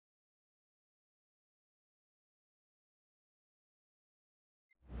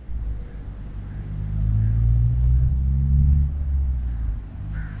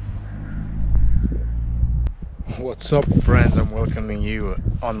What's up, friends? I'm welcoming you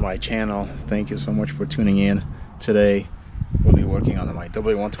on my channel. Thank you so much for tuning in. Today we'll be working on my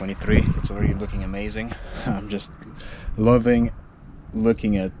W123. It's already looking amazing. I'm just loving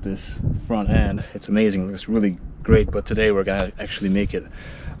looking at this front end. It's amazing, it looks really great, but today we're gonna actually make it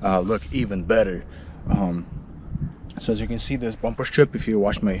look even better. So as you can see, this bumper strip, if you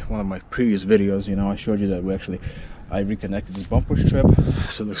watched one of my previous videos, you know I showed you that I reconnected this bumper strip,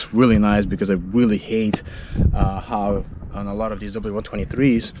 so it looks really nice, because I really hate how on a lot of these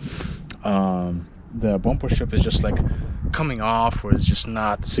W123s the bumper strip is just like coming off, or it's just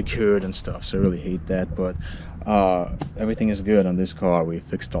not secured and stuff. So I really hate that, but everything is good on this car. We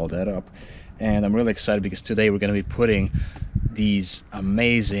fixed all that up, and I'm really excited because today we're going to be putting these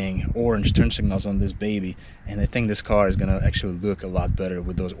amazing orange turn signals on this baby, and I think this car is going to actually look a lot better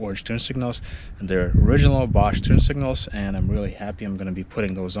with those orange turn signals. And they're original Bosch turn signals, and I'm really happy I'm going to be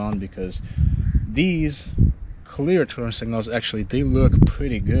putting those on, because these clear turn signals, actually they look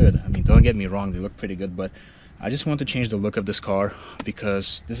pretty good. I mean, don't get me wrong, they look pretty good, but I just want to change the look of this car,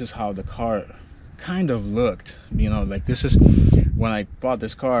 because this is how the car kind of looked, you know, like this is when I bought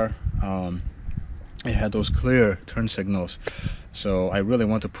this car. It had those clear turn signals, so I really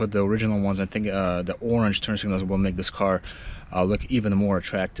want to put the original ones. I think the orange turn signals will make this car look even more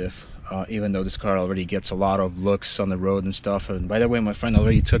attractive, even though this car already gets a lot of looks on the road and stuff. And by the way, my friend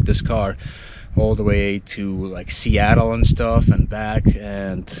already took this car all the way to like Seattle and stuff and back,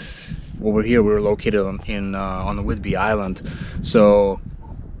 and over here we're located on the Whidbey Island, so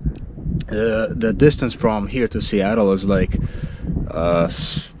the distance from here to Seattle is like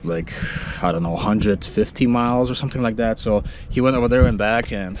I don't know, 150 miles or something like that. So he went over there and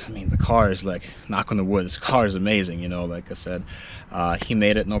back, and I mean, the car is like, knock on the wood, this car is amazing, you know, like I said. He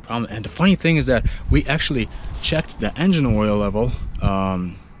made it no problem. And the funny thing is that we actually checked the engine oil level,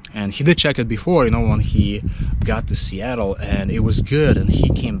 and he did check it before, you know, when he got to Seattle, and it was good. And he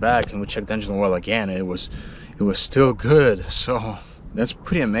came back and we checked the engine oil again, and it was still good. So that's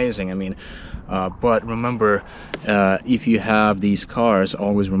pretty amazing. I mean, but remember, if you have these cars,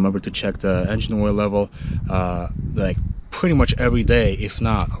 always remember to check the engine oil level like pretty much every day, if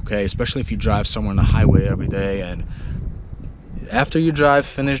not, okay, especially if you drive somewhere on the highway every day. And after you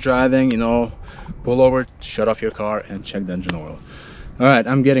finish driving, you know, pull over, shut off your car, and check the engine oil. All right,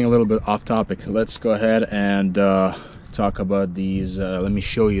 I'm getting a little bit off topic. Let's go ahead and talk about these. Let me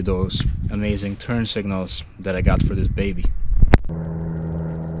show you those amazing turn signals that I got for this baby.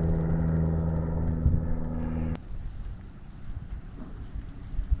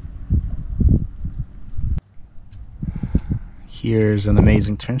 Here's an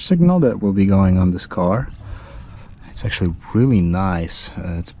amazing turn signal that will be going on this car. It's actually really nice.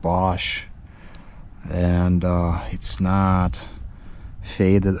 It's Bosch, and it's not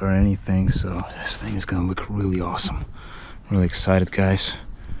faded or anything, so this thing is gonna look really awesome. I'm really excited, guys.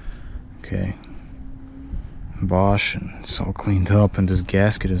 Okay, Bosch, and it's all cleaned up, and this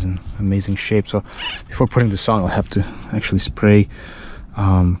gasket is in amazing shape. So before putting this on, I'll have to actually spray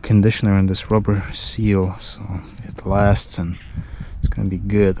conditioner in this rubber seal, so it lasts and it's gonna be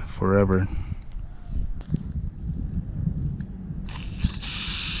good forever.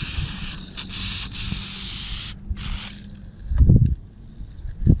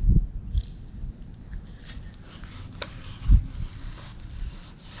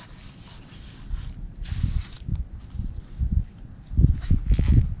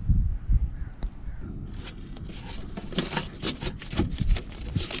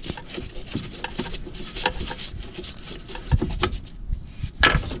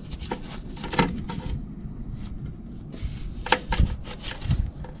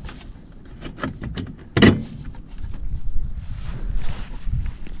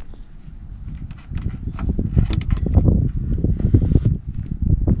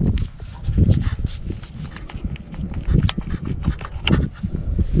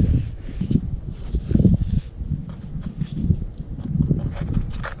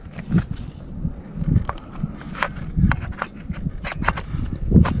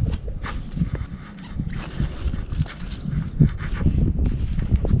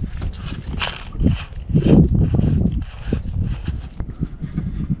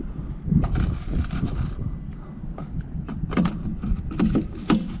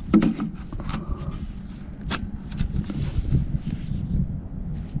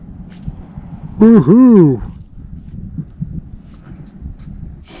 Woohoo!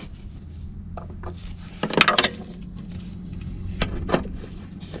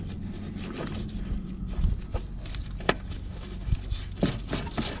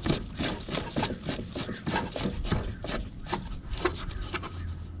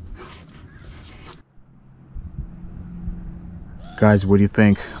 Guys, what do you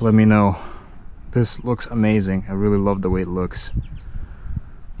think? Let me know. This looks amazing. I really love the way it looks.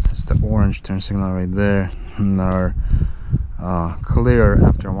 It's the orange turn signal right there, and our clear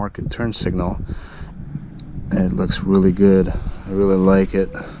aftermarket turn signal. And it looks really good. I really like it.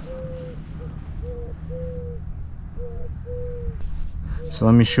 So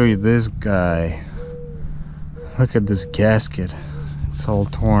let me show you this guy. Look at this gasket. It's all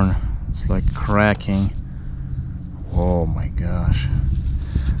torn. It's like cracking. Oh my gosh.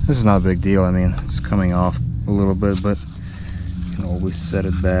 This is not a big deal. I mean, it's coming off a little bit, but you can always set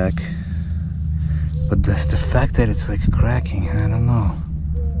it back. But the fact that it's like cracking, I don't know.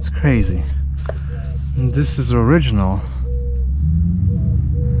 It's crazy. And this is original.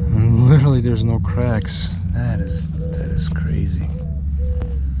 And literally there's no cracks. That is crazy.